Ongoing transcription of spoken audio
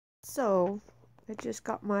So, I just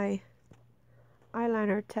got my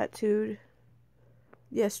eyeliner tattooed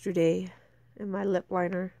yesterday, and my lip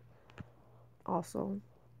liner also.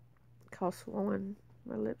 Look how swollen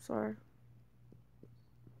my lips are.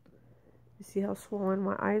 You see how swollen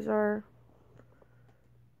my eyes are?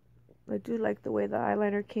 I do like the way the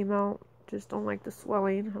eyeliner came out. Just don't like the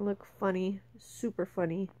swelling. I look funny. Super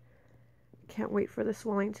funny. Can't wait for the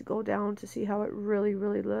swelling to go down to see how it really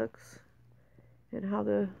looks. And how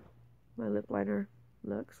my lip liner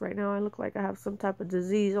looks. Right now I look like I have some type of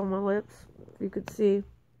disease on my lips. If you could see.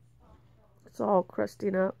 It's all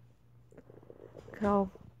crusting up. Look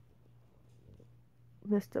how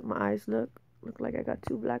messed up my eyes look. Look like I got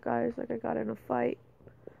two black eyes, like I got in a fight.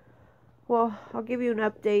 Well, I'll give you an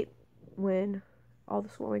update when all the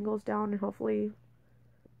swelling goes down, and hopefully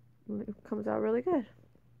it comes out really good.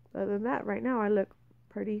 Other than that, right now I look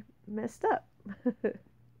pretty messed up.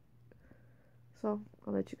 So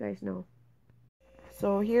I'll let you guys know.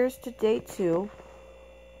 So here's to day 2.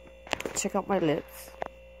 Check out my lips.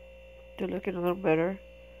 They're looking a little better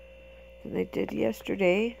than they did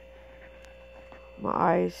yesterday. My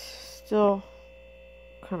eyes still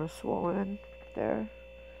kind of swollen there.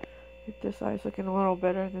 I think this eye's looking a little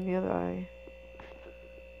better than the other eye.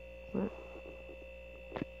 But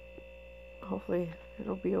hopefully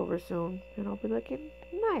it'll be over soon and I'll be looking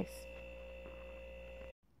nice.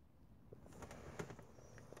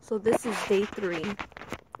 So this is day 3.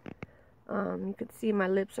 You can see my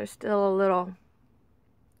lips are still a little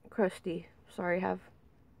crusty. Sorry, I have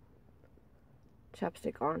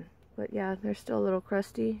chapstick on. But yeah, they're still a little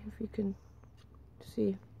crusty, if you can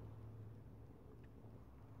see.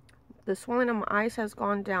 The swelling on my eyes has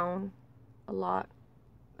gone down a lot.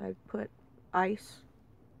 I've put ice,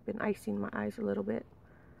 been icing my eyes a little bit.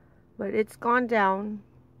 But it's gone down.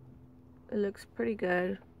 It looks pretty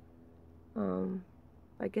good.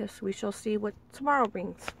 I guess we shall see what tomorrow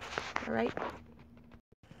brings. Alright?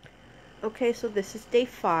 Okay, so this is day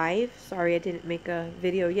 5. Sorry I didn't make a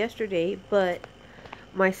video yesterday, but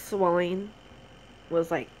my swelling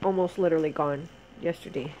was like almost literally gone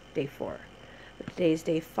yesterday, day 4. But today's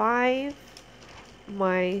day 5.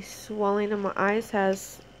 My swelling in my eyes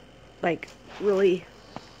has like really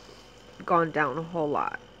gone down a whole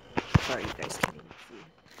lot. Sorry, you guys can't even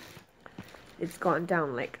see. It's gone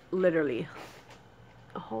down like literally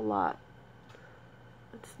a whole lot.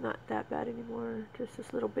 It's not that bad anymore. Just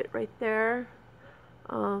this little bit right there.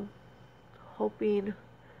 Hoping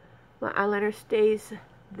my eyeliner stays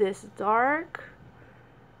this dark.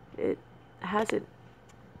 It hasn't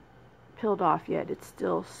peeled off yet. It's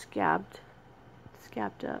still scabbed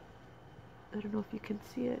up. I don't know if you can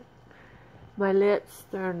see it. My lips,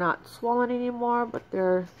 they're not swollen anymore, but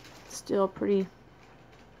they're still pretty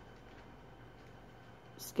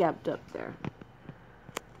scabbed up there.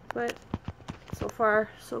 But so far,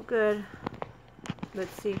 so good.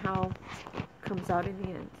 Let's see how it comes out in the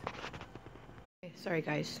end. Okay, sorry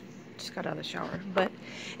guys, just got out of the shower. But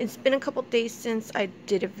it's been a couple days since I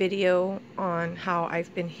did a video on how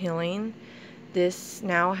I've been healing. This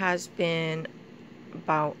now has been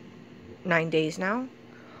about 9 days now.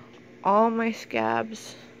 All my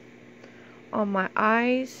scabs on my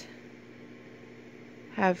eyes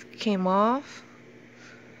have came off.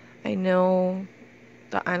 I know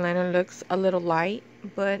the eyeliner looks a little light,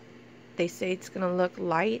 but they say it's gonna look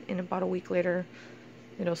light, and about a week later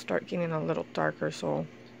it'll start getting a little darker, so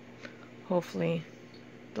hopefully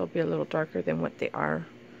they'll be a little darker than what they are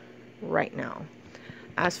right now.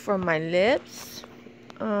 As for my lips,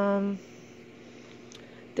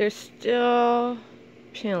 they're still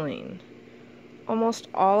peeling. Almost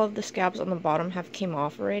all of the scabs on the bottom have came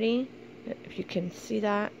off already, if you can see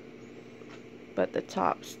that, but the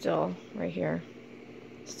top still right here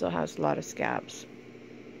still has a lot of scabs,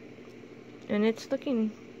 and it's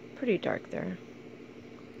looking pretty dark there.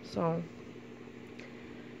 So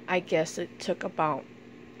I guess it took about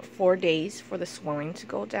 4 days for the swelling to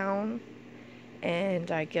go down,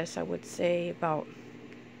 and I guess I would say about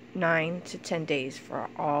 9 to 10 days for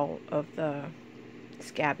all of the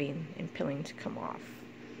scabbing and peeling to come off,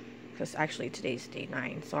 because actually today's day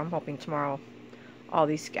 9, so I'm hoping tomorrow all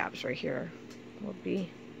these scabs right here will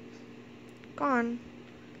be gone.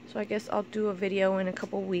 So I guess I'll do a video in a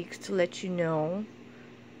couple weeks to let you know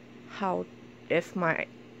how, if my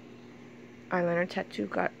eyeliner tattoo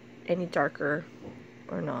got any darker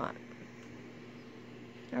or not.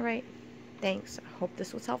 Alright, thanks. I hope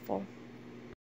this was helpful.